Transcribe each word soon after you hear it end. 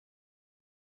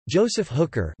Joseph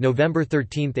Hooker (November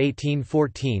 13,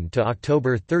 1814 to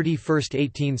October 31,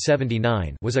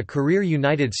 1879) was a career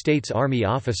United States Army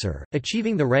officer,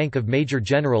 achieving the rank of Major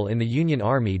General in the Union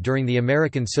Army during the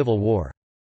American Civil War.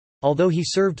 Although he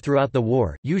served throughout the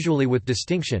war, usually with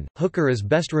distinction, Hooker is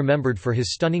best remembered for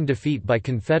his stunning defeat by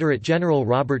Confederate General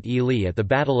Robert E. Lee at the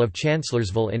Battle of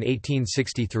Chancellorsville in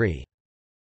 1863.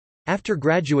 After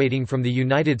graduating from the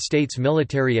United States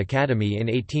Military Academy in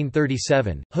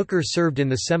 1837, Hooker served in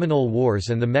the Seminole Wars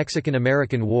and the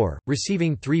Mexican-American War,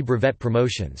 receiving 3 brevet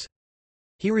promotions.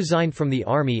 He resigned from the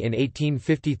Army in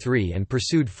 1853 and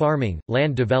pursued farming,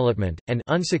 land development, and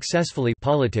unsuccessfully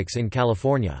politics in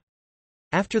California.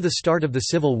 After the start of the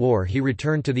Civil War, he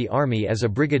returned to the Army as a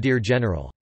brigadier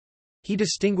general. He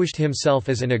distinguished himself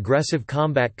as an aggressive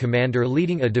combat commander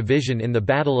leading a division in the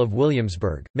Battle of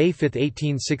Williamsburg, May 5,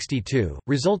 1862,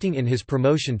 resulting in his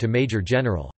promotion to Major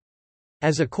General.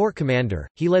 As a corps commander,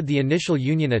 he led the initial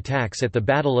Union attacks at the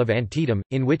Battle of Antietam,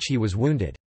 in which he was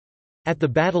wounded. At the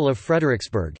Battle of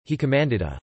Fredericksburg, he commanded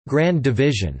a «grand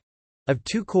division» of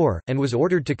 2 corps, and was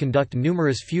ordered to conduct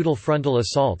numerous futile frontal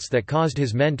assaults that caused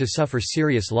his men to suffer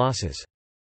serious losses.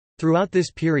 Throughout this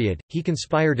period, he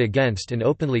conspired against and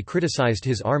openly criticized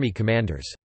his army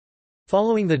commanders.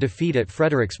 Following the defeat at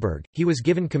Fredericksburg, he was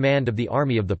given command of the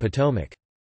Army of the Potomac.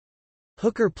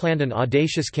 Hooker planned an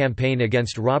audacious campaign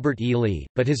against Robert E. Lee,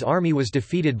 but his army was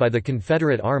defeated by the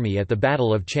Confederate Army at the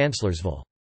Battle of Chancellorsville.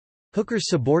 Hooker's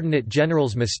subordinate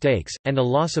generals' mistakes, and a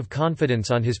loss of confidence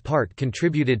on his part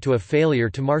contributed to a failure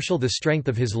to marshal the strength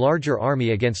of his larger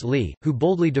army against Lee, who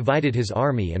boldly divided his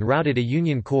army and routed a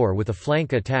Union corps with a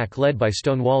flank attack led by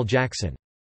Stonewall Jackson.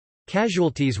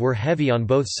 Casualties were heavy on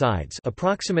both sides,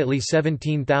 approximately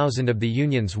 17,000 of the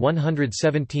Union's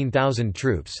 117,000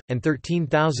 troops, and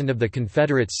 13,000 of the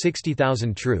Confederates'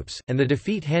 60,000 troops, and the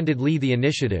defeat handed Lee the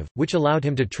initiative, which allowed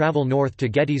him to travel north to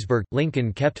Gettysburg.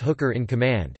 Lincoln kept Hooker in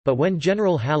command, but when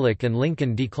General Halleck and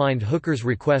Lincoln declined Hooker's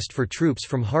request for troops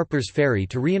from Harper's Ferry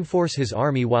to reinforce his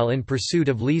army while in pursuit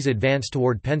of Lee's advance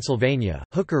toward Pennsylvania,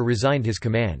 Hooker resigned his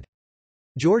command.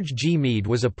 George G. Meade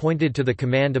was appointed to the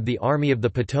command of the Army of the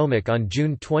Potomac on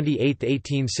June 28,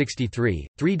 1863,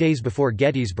 3 days before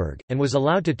Gettysburg, and was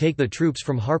allowed to take the troops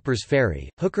from Harper's Ferry.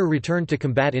 Hooker returned to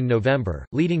combat in November,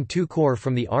 leading 2 corps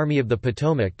from the Army of the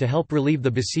Potomac to help relieve the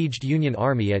besieged Union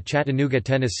Army at Chattanooga,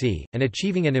 Tennessee, and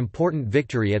achieving an important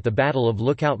victory at the Battle of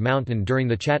Lookout Mountain during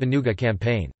the Chattanooga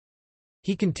campaign.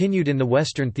 He continued in the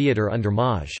Western Theater under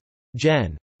Maj.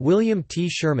 Gen. William T.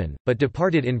 Sherman, but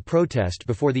departed in protest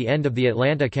before the end of the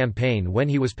Atlanta campaign when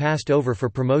he was passed over for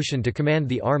promotion to command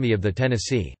the Army of the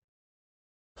Tennessee.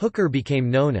 Hooker became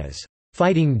known as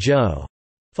Fighting Joe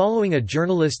following a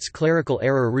journalist's clerical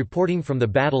error reporting from the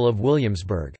Battle of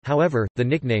Williamsburg. However, the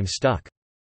nickname stuck.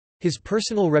 His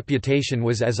personal reputation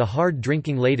was as a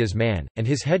hard-drinking ladies' man, and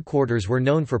his headquarters were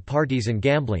known for parties and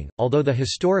gambling, although the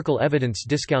historical evidence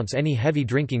discounts any heavy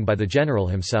drinking by the general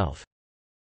himself.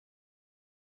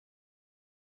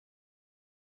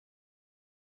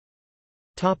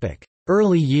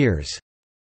 Early years.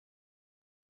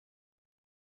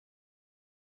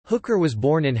 Hooker was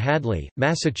born in Hadley,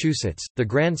 Massachusetts, the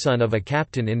grandson of a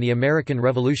captain in the American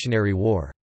Revolutionary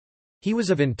War. He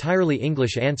was of entirely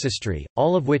English ancestry,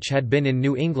 all of which had been in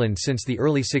New England since the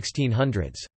early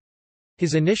 1600s.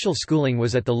 His initial schooling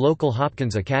was at the local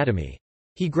Hopkins Academy.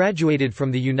 He graduated from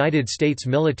the United States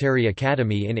Military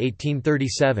Academy in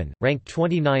 1837, ranked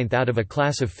 29th out of a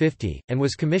class of 50, and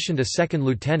was commissioned a second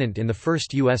lieutenant in the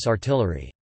 1st U.S.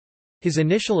 Artillery. His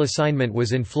initial assignment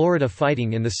was in Florida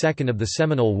fighting in the Second of the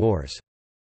Seminole Wars.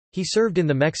 He served in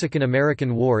the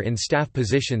Mexican-American War in staff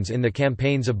positions in the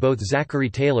campaigns of both Zachary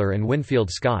Taylor and Winfield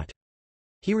Scott.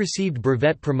 He received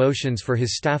brevet promotions for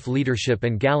his staff leadership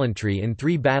and gallantry in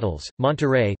 3 battles: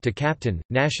 Monterey to captain,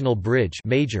 National Bridge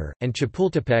major, and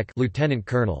Chapultepec lieutenant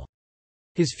colonel.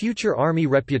 His future army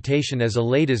reputation as a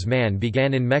ladies' man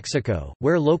began in Mexico,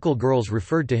 where local girls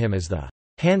referred to him as the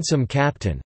handsome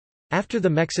captain. After the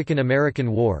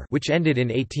Mexican-American War, which ended in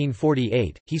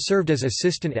 1848, he served as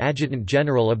Assistant Adjutant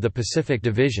General of the Pacific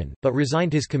Division, but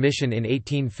resigned his commission in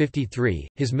 1853.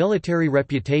 His military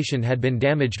reputation had been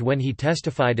damaged when he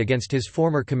testified against his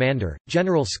former commander,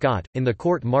 General Scott, in the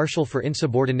court-martial for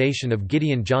insubordination of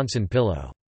Gideon Johnson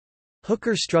Pillow.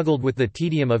 Hooker struggled with the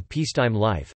tedium of peacetime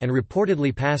life, and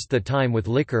reportedly passed the time with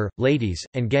liquor, ladies,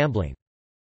 and gambling.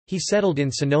 He settled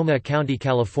in Sonoma County,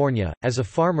 California, as a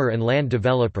farmer and land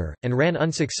developer, and ran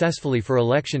unsuccessfully for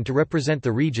election to represent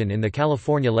the region in the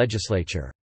California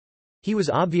legislature. He was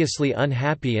obviously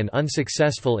unhappy and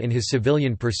unsuccessful in his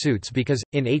civilian pursuits because,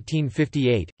 in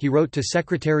 1858, he wrote to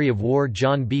Secretary of War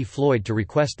John B. Floyd to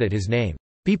request that his name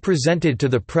be presented to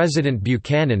the President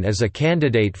Buchanan as a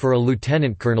candidate for a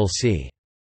lieutenant colonel C.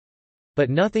 But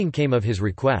nothing came of his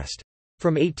request.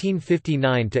 From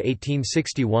 1859 to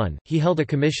 1861, he held a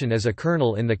commission as a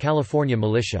colonel in the California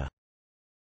militia.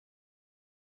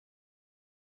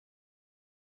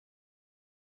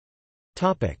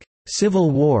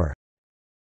 Civil War.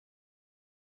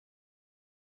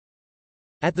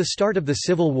 At the start of the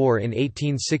Civil War in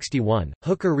 1861,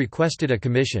 Hooker requested a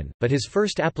commission, but his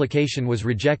first application was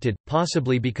rejected,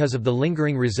 possibly because of the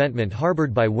lingering resentment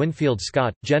harbored by Winfield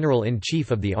Scott, General-in-Chief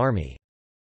of the Army.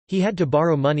 He had to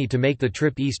borrow money to make the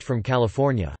trip east from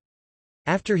California.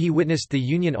 After he witnessed the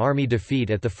Union Army defeat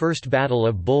at the First Battle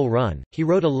of Bull Run, he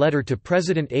wrote a letter to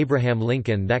President Abraham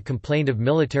Lincoln that complained of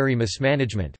military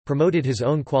mismanagement, promoted his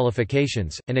own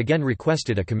qualifications, and again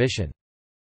requested a commission.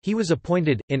 He was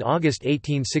appointed, in August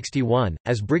 1861,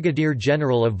 as Brigadier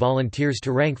General of Volunteers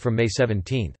to rank from May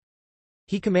 17.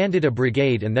 He commanded a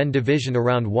brigade and then division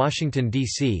around Washington,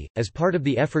 D.C., as part of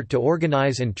the effort to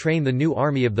organize and train the new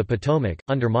Army of the Potomac,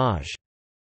 under Maj.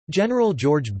 General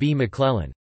George B.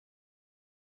 McClellan.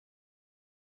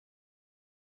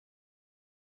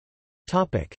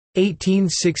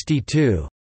 1862.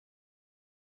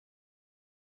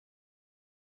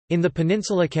 In the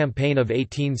Peninsula Campaign of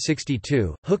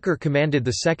 1862, Hooker commanded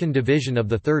the 2nd Division of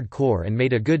the 3rd Corps and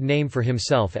made a good name for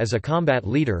himself as a combat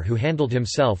leader who handled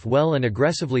himself well and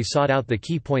aggressively sought out the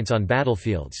key points on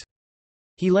battlefields.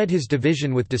 He led his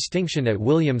division with distinction at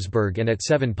Williamsburg and at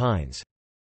Seven Pines.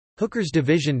 Hooker's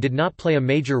division did not play a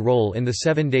major role in the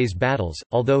 7 Days battles,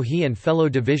 although he and fellow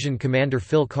division commander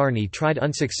Phil Kearny tried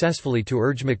unsuccessfully to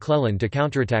urge McClellan to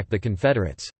counterattack the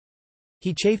Confederates.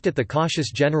 He chafed at the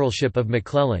cautious generalship of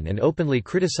McClellan and openly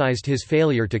criticized his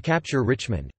failure to capture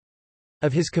Richmond.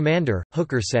 Of his commander,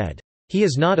 Hooker said, "He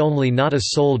is not only not a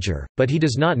soldier, but he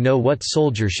does not know what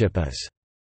soldiership is."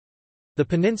 The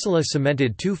Peninsula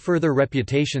cemented two further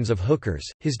reputations of Hooker's: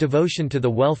 his devotion to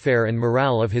the welfare and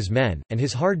morale of his men, and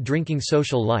his hard-drinking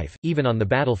social life, even on the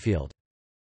battlefield.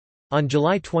 On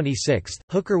July 26,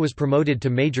 Hooker was promoted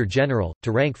to Major General,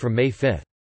 to rank from May 5.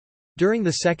 During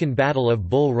the Second Battle of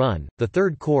Bull Run, the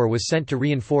Third Corps was sent to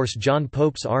reinforce John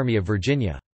Pope's Army of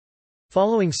Virginia.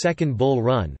 Following Second Bull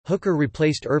Run, Hooker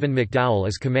replaced Irvin McDowell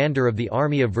as commander of the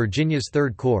Army of Virginia's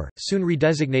Third Corps, soon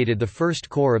redesignated the First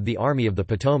Corps of the Army of the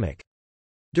Potomac.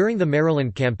 During the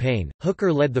Maryland Campaign,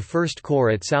 Hooker led the First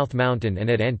Corps at South Mountain and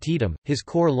at Antietam. His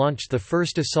corps launched the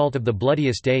first assault of the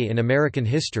bloodiest day in American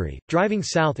history, driving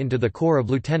south into the corps of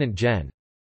Lieutenant Gen.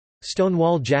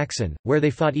 Stonewall Jackson, where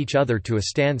they fought each other to a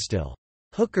standstill.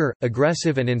 Hooker,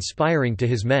 aggressive and inspiring to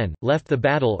his men, left the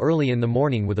battle early in the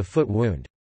morning with a foot wound.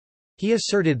 He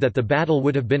asserted that the battle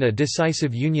would have been a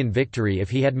decisive Union victory if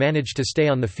he had managed to stay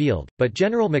on the field, but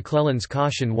General McClellan's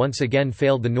caution once again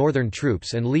failed the Northern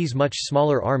troops and Lee's much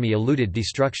smaller army eluded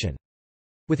destruction.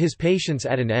 With his patience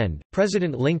at an end,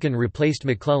 President Lincoln replaced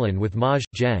McClellan with Maj.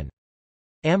 Gen.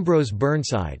 Ambrose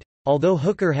Burnside. Although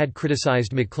Hooker had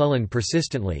criticized McClellan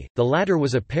persistently, the latter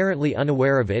was apparently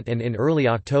unaware of it and in early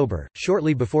October,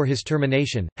 shortly before his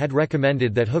termination, had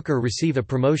recommended that Hooker receive a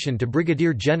promotion to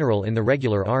brigadier general in the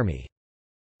regular army.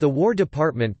 The War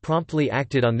Department promptly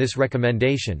acted on this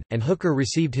recommendation, and Hooker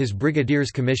received his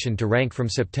brigadier's commission to rank from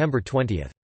September 20.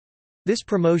 This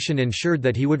promotion ensured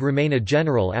that he would remain a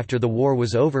general after the war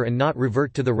was over and not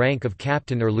revert to the rank of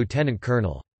captain or lieutenant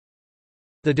colonel.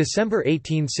 The December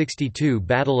 1862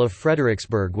 Battle of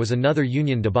Fredericksburg was another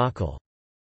Union debacle.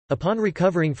 Upon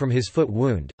recovering from his foot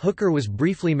wound, Hooker was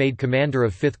briefly made commander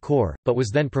of 5th Corps, but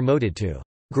was then promoted to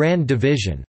Grand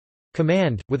Division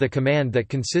Command, with a command that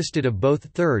consisted of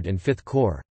both 3rd and 5th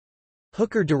Corps.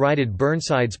 Hooker derided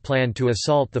Burnside's plan to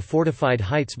assault the fortified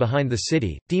heights behind the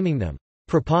city, deeming them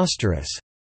preposterous.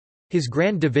 His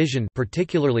Grand Division,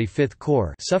 particularly 5th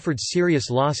Corps, suffered serious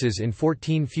losses in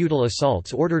 14 futile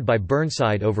assaults ordered by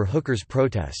Burnside over Hooker's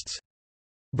protests.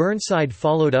 Burnside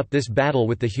followed up this battle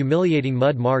with the humiliating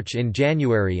Mud March in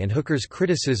January, and Hooker's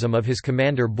criticism of his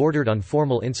commander bordered on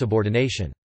formal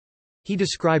insubordination. He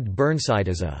described Burnside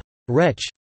as a wretch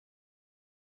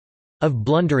of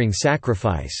blundering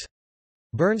sacrifice.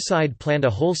 Burnside planned a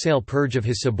wholesale purge of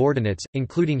his subordinates,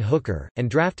 including Hooker, and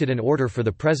drafted an order for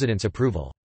the president's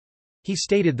approval. He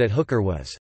stated that Hooker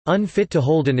was unfit to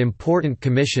hold an important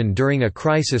commission during a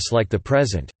crisis like the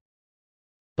present.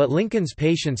 But Lincoln's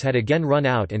patience had again run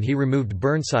out and he removed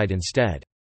Burnside instead.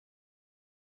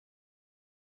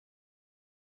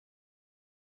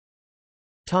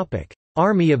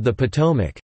 Army of the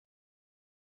Potomac.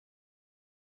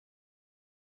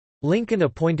 Lincoln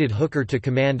appointed Hooker to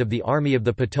command of the Army of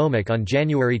the Potomac on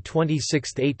January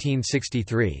 26,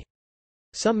 1863.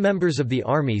 Some members of the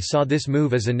Army saw this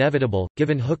move as inevitable,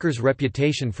 given Hooker's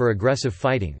reputation for aggressive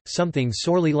fighting, something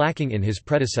sorely lacking in his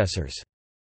predecessors.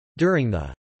 During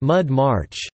the Mud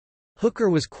March, Hooker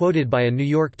was quoted by a New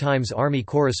York Times Army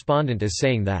correspondent as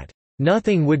saying that,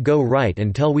 "Nothing would go right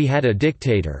until we had a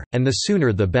dictator, and the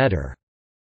sooner the better."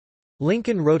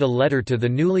 Lincoln wrote a letter to the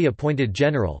newly appointed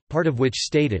general, part of which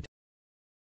stated,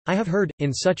 "I have heard,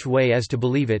 in such way as to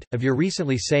believe it, of your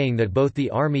recently saying that both the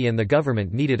army and the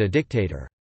government needed a dictator.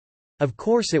 Of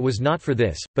course it was not for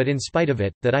this, but in spite of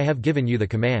it, that I have given you the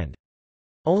command.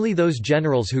 Only those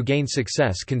generals who gain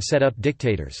success can set up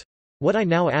dictators. What I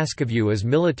now ask of you is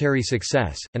military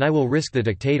success, and I will risk the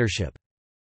dictatorship."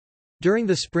 During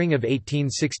the spring of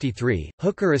 1863,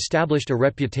 Hooker established a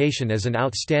reputation as an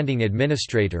outstanding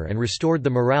administrator and restored the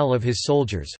morale of his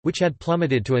soldiers, which had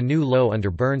plummeted to a new low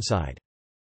under Burnside.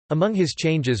 Among his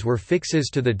changes were fixes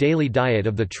to the daily diet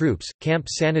of the troops, camp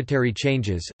sanitary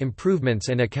changes, improvements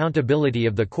and accountability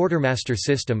of the quartermaster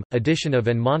system, addition of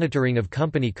and monitoring of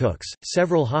company cooks,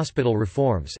 several hospital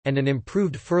reforms, and an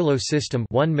improved furlough system,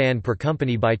 1 man per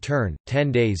company by turn,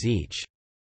 10 days each.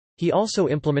 He also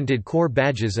implemented corps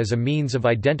badges as a means of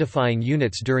identifying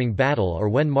units during battle or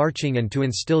when marching and to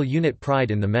instill unit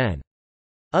pride in the men.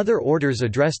 Other orders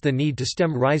addressed the need to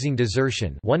stem rising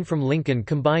desertion, one from Lincoln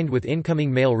combined with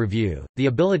incoming mail review, the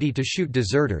ability to shoot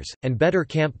deserters, and better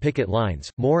camp picket lines,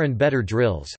 more and better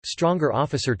drills, stronger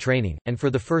officer training, and for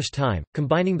the first time,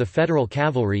 combining the Federal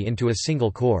cavalry into a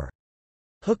single corps.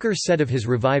 Hooker said of his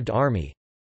revived army,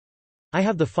 "I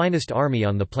have the finest army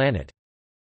on the planet.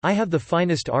 I have the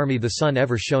finest army the sun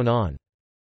ever shone on.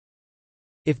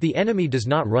 If the enemy does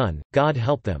not run, God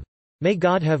help them. May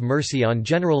God have mercy on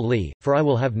General Lee, for I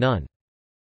will have none."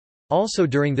 Also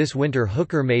during this winter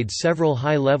Hooker made several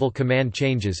high-level command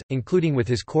changes, including with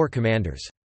his corps commanders.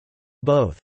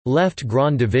 Both Left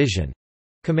Grand Division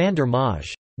Commander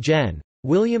Maj. Gen.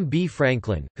 William B.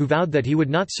 Franklin, who vowed that he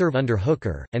would not serve under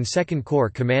Hooker, and 2nd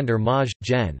Corps Commander Maj.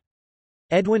 Gen.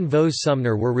 Edwin Vose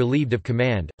Sumner were relieved of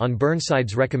command, on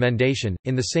Burnside's recommendation,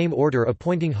 in the same order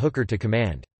appointing Hooker to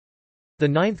command. The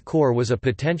 9th Corps was a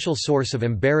potential source of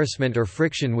embarrassment or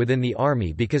friction within the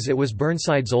Army because it was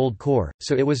Burnside's old corps,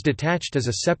 so it was detached as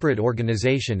a separate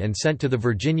organization and sent to the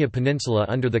Virginia Peninsula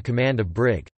under the command of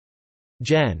Brig.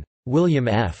 Gen. William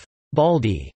F.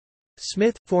 Baldy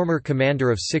Smith, former commander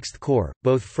of 6th Corps.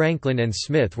 Both Franklin and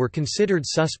Smith were considered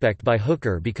suspect by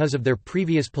Hooker because of their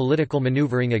previous political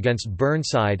maneuvering against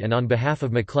Burnside and on behalf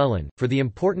of McClellan. For the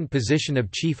important position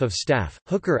of Chief of Staff,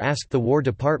 Hooker asked the War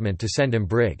Department to send him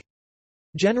Brig.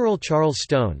 General Charles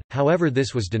Stone, however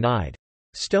this was denied.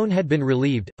 Stone had been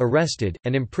relieved, arrested,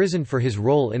 and imprisoned for his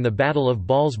role in the Battle of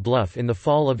Ball's Bluff in the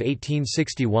fall of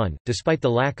 1861, despite the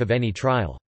lack of any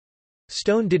trial.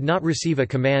 Stone did not receive a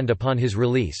command upon his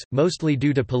release, mostly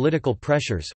due to political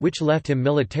pressures, which left him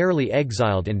militarily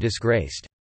exiled and disgraced.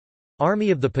 Army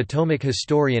of the Potomac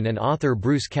historian and author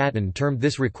Bruce Catton termed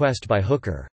this request by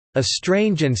Hooker, "a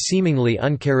strange and seemingly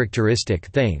uncharacteristic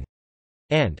thing,"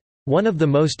 and "one of the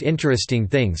most interesting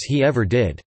things he ever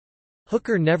did."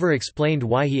 Hooker never explained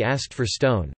why he asked for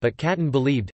Stone, but Catton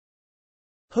believed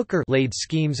Hooker laid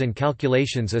schemes and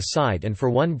calculations aside and for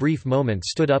one brief moment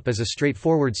stood up as a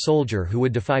straightforward soldier who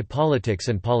would defy politics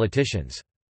and politicians.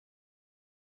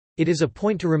 It is a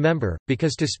point to remember,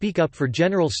 because to speak up for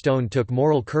General Stone took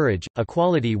moral courage, a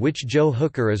quality which Joe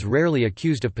Hooker is rarely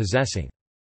accused of possessing.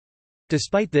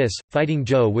 Despite this, Fighting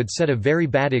Joe would set a very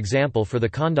bad example for the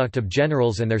conduct of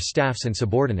generals and their staffs and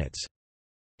subordinates.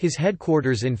 His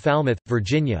headquarters in Falmouth,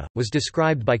 Virginia, was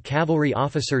described by cavalry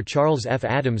officer Charles F.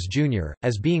 Adams, Jr.,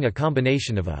 as being a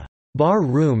combination of a bar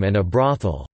room and a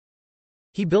brothel.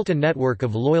 He built a network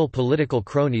of loyal political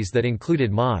cronies that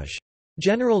included Maj.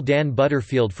 General Dan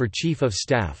Butterfield for Chief of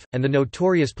Staff, and the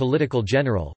notorious political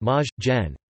general, Maj.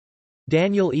 Gen.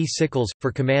 Daniel E. Sickles,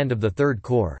 for command of the 3rd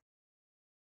Corps.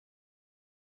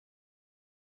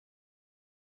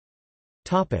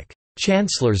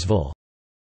 Chancellorsville.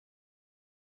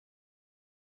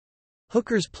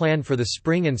 Hooker's plan for the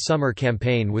spring and summer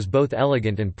campaign was both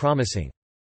elegant and promising.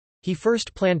 He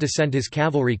first planned to send his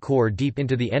cavalry corps deep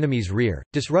into the enemy's rear,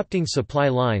 disrupting supply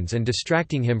lines and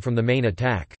distracting him from the main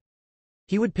attack.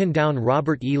 He would pin down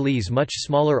Robert E. Lee's much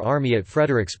smaller army at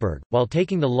Fredericksburg, while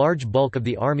taking the large bulk of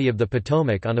the Army of the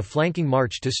Potomac on a flanking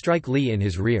march to strike Lee in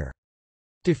his rear.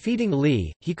 Defeating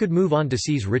Lee, he could move on to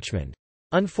seize Richmond.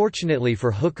 Unfortunately for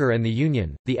Hooker and the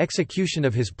Union, the execution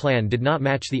of his plan did not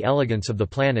match the elegance of the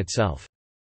plan itself.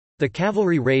 The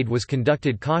cavalry raid was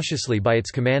conducted cautiously by its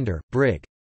commander, Brig.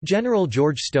 General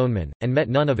George Stoneman, and met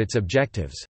none of its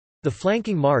objectives. The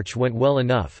flanking march went well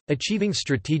enough, achieving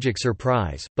strategic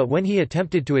surprise, but when he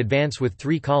attempted to advance with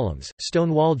 3 columns,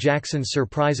 Stonewall Jackson's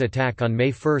surprise attack on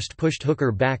May 1 pushed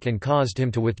Hooker back and caused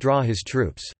him to withdraw his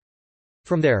troops.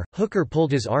 From there, Hooker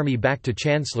pulled his army back to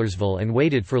Chancellorsville and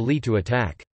waited for Lee to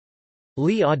attack.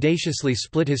 Lee audaciously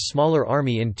split his smaller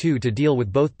army in 2 to deal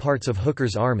with both parts of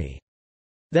Hooker's army.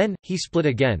 Then, he split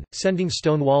again, sending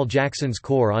Stonewall Jackson's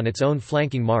corps on its own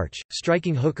flanking march,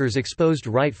 striking Hooker's exposed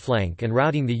right flank and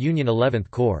routing the Union 11th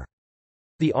Corps.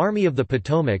 The Army of the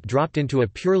Potomac dropped into a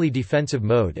purely defensive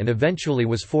mode and eventually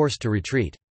was forced to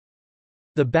retreat.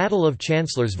 The Battle of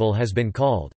Chancellorsville has been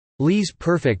called, "Lee's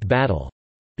perfect battle,"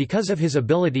 because of his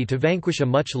ability to vanquish a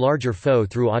much larger foe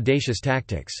through audacious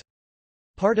tactics.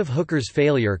 Part of Hooker's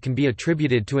failure can be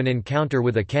attributed to an encounter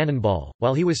with a cannonball.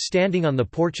 While he was standing on the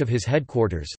porch of his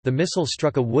headquarters, the missile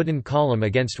struck a wooden column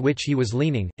against which he was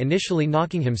leaning, initially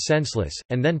knocking him senseless,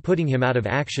 and then putting him out of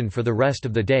action for the rest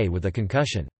of the day with a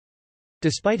concussion.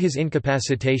 Despite his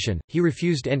incapacitation, he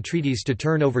refused entreaties to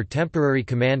turn over temporary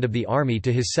command of the army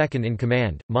to his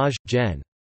second-in-command, Maj. Gen.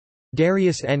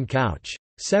 Darius N. Couch.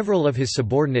 Several of his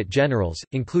subordinate generals,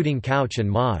 including Couch and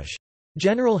Maj.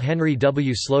 General Henry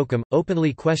W. Slocum,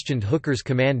 openly questioned Hooker's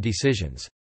command decisions.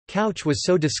 Couch was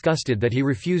so disgusted that he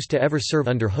refused to ever serve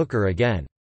under Hooker again.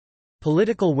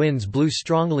 Political winds blew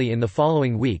strongly in the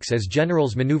following weeks as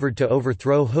generals maneuvered to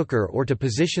overthrow Hooker or to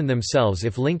position themselves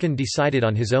if Lincoln decided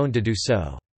on his own to do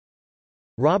so.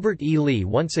 Robert E. Lee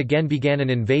once again began an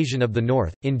invasion of the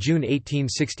North, in June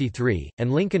 1863,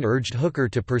 and Lincoln urged Hooker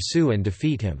to pursue and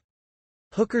defeat him.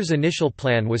 Hooker's initial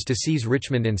plan was to seize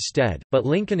Richmond instead, but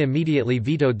Lincoln immediately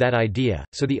vetoed that idea,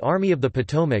 so the Army of the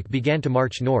Potomac began to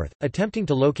march north, attempting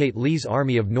to locate Lee's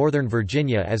Army of Northern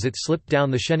Virginia as it slipped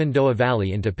down the Shenandoah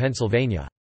Valley into Pennsylvania.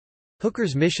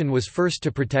 Hooker's mission was first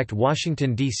to protect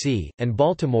Washington, D.C., and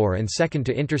Baltimore and second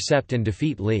to intercept and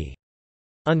defeat Lee.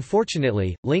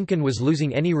 Unfortunately, Lincoln was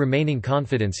losing any remaining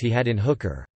confidence he had in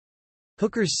Hooker.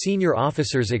 Hooker's senior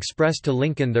officers expressed to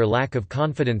Lincoln their lack of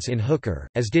confidence in Hooker,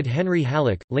 as did Henry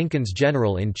Halleck, Lincoln's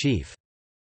general-in-chief.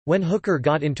 When Hooker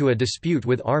got into a dispute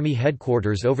with Army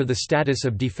headquarters over the status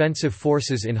of defensive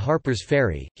forces in Harper's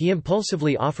Ferry, he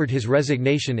impulsively offered his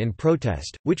resignation in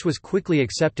protest, which was quickly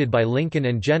accepted by Lincoln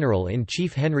and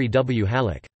General-in-Chief Henry W.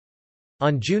 Halleck.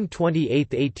 On June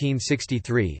 28,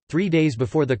 1863, 3 days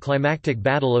before the climactic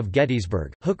Battle of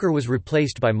Gettysburg, Hooker was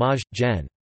replaced by Maj. Gen.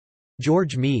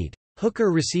 George Meade.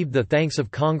 Hooker received the thanks of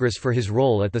Congress for his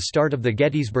role at the start of the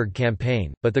Gettysburg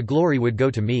campaign, but the glory would go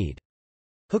to Meade.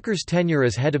 Hooker's tenure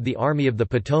as head of the Army of the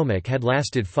Potomac had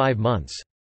lasted 5 months.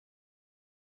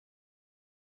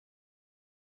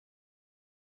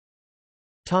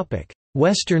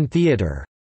 Western theater.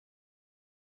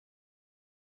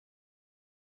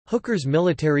 Hooker's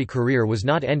military career was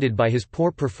not ended by his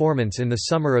poor performance in the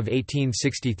summer of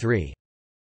 1863.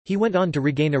 He went on to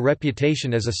regain a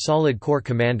reputation as a solid corps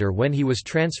commander when he was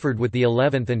transferred with the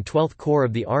 11th and 12th Corps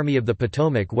of the Army of the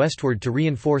Potomac westward to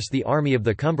reinforce the Army of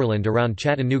the Cumberland around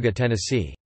Chattanooga,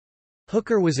 Tennessee.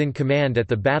 Hooker was in command at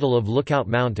the Battle of Lookout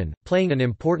Mountain, playing an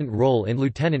important role in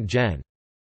Lieutenant Gen.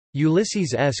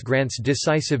 Ulysses S. Grant's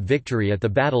decisive victory at the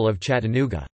Battle of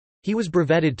Chattanooga. He was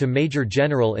brevetted to Major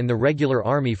General in the regular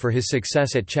army for his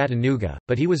success at Chattanooga,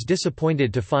 but he was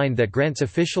disappointed to find that Grant's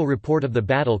official report of the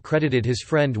battle credited his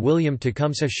friend William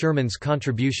Tecumseh Sherman's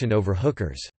contribution over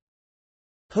Hooker's.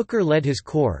 Hooker led his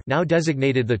corps, now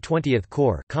designated the 20th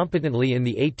Corps, competently in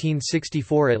the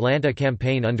 1864 Atlanta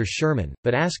campaign under Sherman,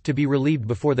 but asked to be relieved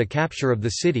before the capture of the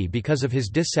city because of his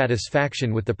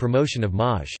dissatisfaction with the promotion of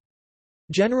Maj.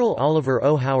 General Oliver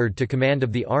O. Howard to command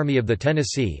of the Army of the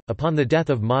Tennessee, upon the death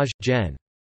of Maj. Gen.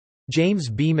 James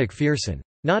B. McPherson.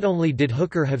 Not only did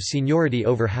Hooker have seniority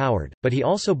over Howard, but he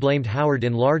also blamed Howard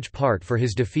in large part for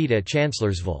his defeat at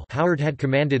Chancellorsville. Howard had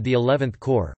commanded the 11th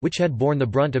Corps, which had borne the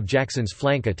brunt of Jackson's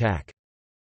flank attack.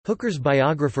 Hooker's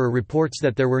biographer reports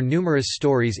that there were numerous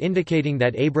stories indicating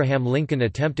that Abraham Lincoln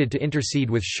attempted to intercede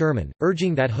with Sherman,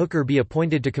 urging that Hooker be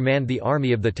appointed to command the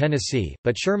Army of the Tennessee,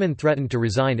 but Sherman threatened to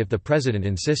resign if the president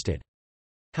insisted.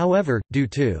 However, due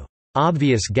to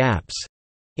obvious gaps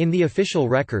in the official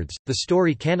records, the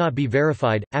story cannot be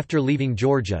verified. After leaving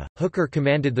Georgia, Hooker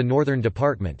commanded the Northern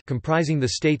Department, comprising the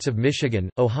states of Michigan,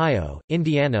 Ohio,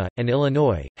 Indiana, and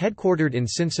Illinois, headquartered in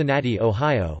Cincinnati,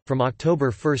 Ohio, from October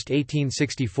 1,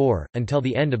 1864, until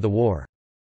the end of the war.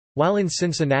 While in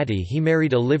Cincinnati, he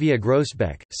married Olivia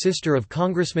Groesbeck, sister of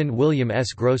Congressman William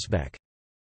S. Groesbeck.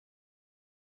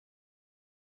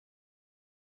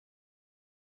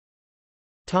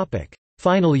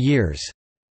 Final years.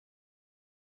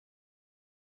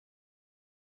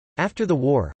 After the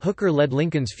war, Hooker led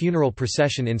Lincoln's funeral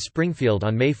procession in Springfield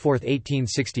on May 4,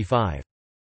 1865.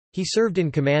 He served in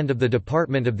command of the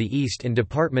Department of the East and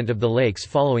Department of the Lakes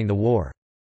following the war.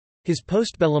 His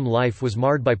postbellum life was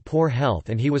marred by poor health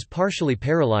and he was partially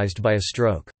paralyzed by a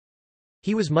stroke.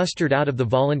 He was mustered out of the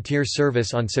volunteer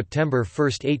service on September 1,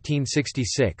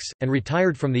 1866, and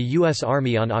retired from the U.S.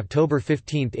 Army on October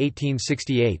 15,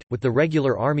 1868, with the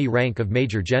regular Army rank of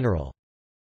Major General.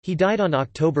 He died on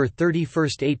October 31,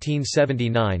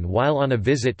 1879 while on a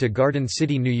visit to Garden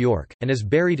City, New York, and is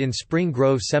buried in Spring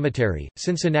Grove Cemetery,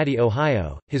 Cincinnati,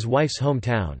 Ohio, his wife's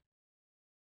hometown.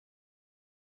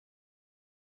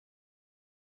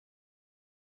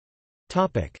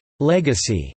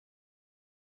 Legacy.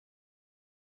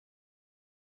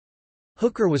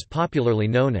 Hooker was popularly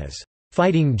known as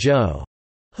Fighting Joe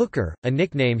Hooker, a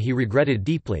nickname he regretted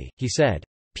deeply. He said,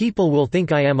 "People will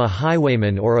think I am a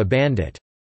highwayman or a bandit."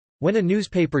 When a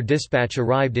newspaper dispatch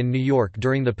arrived in New York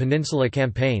during the Peninsula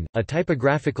Campaign, a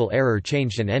typographical error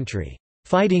changed an entry,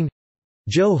 "Fighting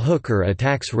Joe Hooker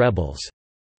attacks rebels,"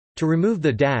 to remove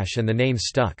the dash, and the name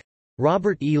stuck.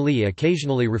 Robert E. Lee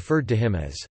occasionally referred to him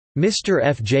as Mr.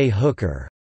 F. J. Hooker,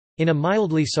 in a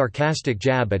mildly sarcastic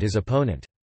jab at his opponent.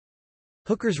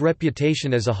 Hooker's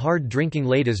reputation as a hard-drinking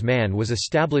ladies' man was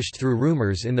established through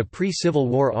rumors in the pre-Civil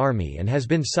War Army and has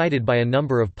been cited by a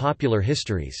number of popular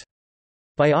histories.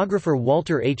 Biographer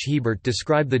Walter H. Hebert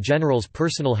described the general's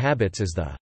personal habits as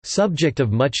the subject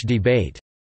of much debate,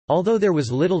 although there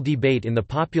was little debate in the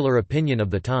popular opinion of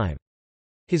the time.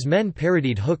 His men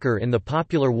parodied Hooker in the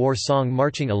popular war song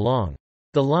Marching Along.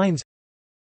 The lines,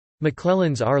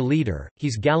 "McClellan's our leader,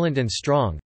 he's gallant and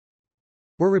strong,"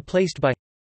 were replaced by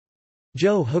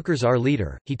 "Joe Hooker's our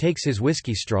leader, he takes his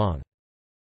whiskey strong."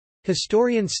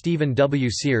 Historian Stephen W.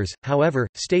 Sears, however,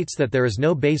 states that there is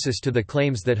no basis to the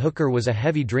claims that Hooker was a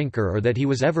heavy drinker or that he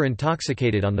was ever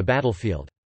intoxicated on the battlefield.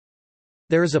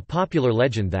 There is a popular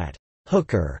legend that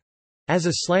Hooker, as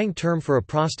a slang term for a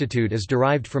prostitute, is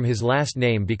derived from his last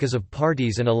name because of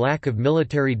parties and a lack of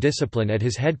military discipline at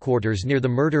his headquarters near the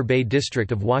Murder Bay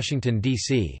district of Washington,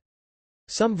 D.C.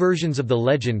 Some versions of the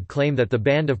legend claim that the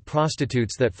band of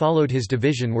prostitutes that followed his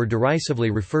division were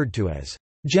derisively referred to as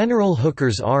General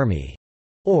Hooker's Army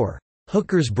or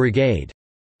Hooker's Brigade.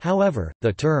 However,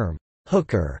 the term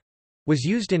Hooker was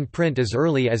used in print as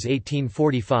early as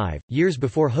 1845, years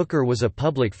before Hooker was a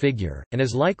public figure, and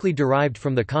is likely derived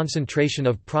from the concentration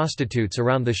of prostitutes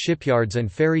around the shipyards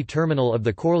and ferry terminal of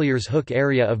the Corliers Hook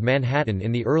area of Manhattan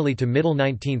in the early to middle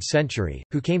 19th century,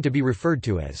 who came to be referred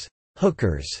to as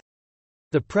hookers.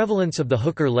 The prevalence of the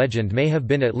Hooker legend may have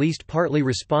been at least partly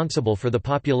responsible for the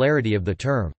popularity of the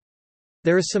term.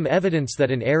 There is some evidence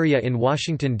that an area in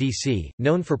Washington, D.C.,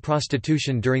 known for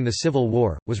prostitution during the Civil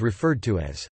War, was referred to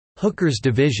as Hooker's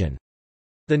Division.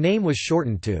 The name was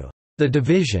shortened to the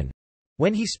Division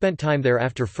when he spent time there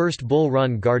after First Bull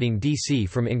Run guarding D.C.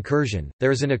 from incursion.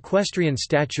 There is an equestrian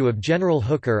statue of General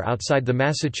Hooker outside the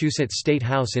Massachusetts State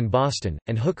House in Boston,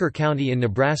 and Hooker County in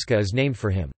Nebraska is named for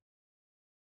him.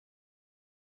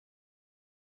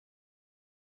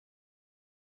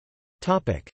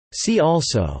 See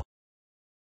also: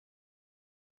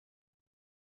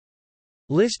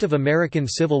 List of American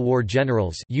Civil War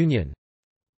generals Union.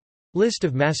 List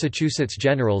of Massachusetts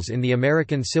generals in the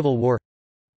American Civil War.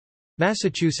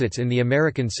 Massachusetts in the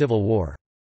American Civil War.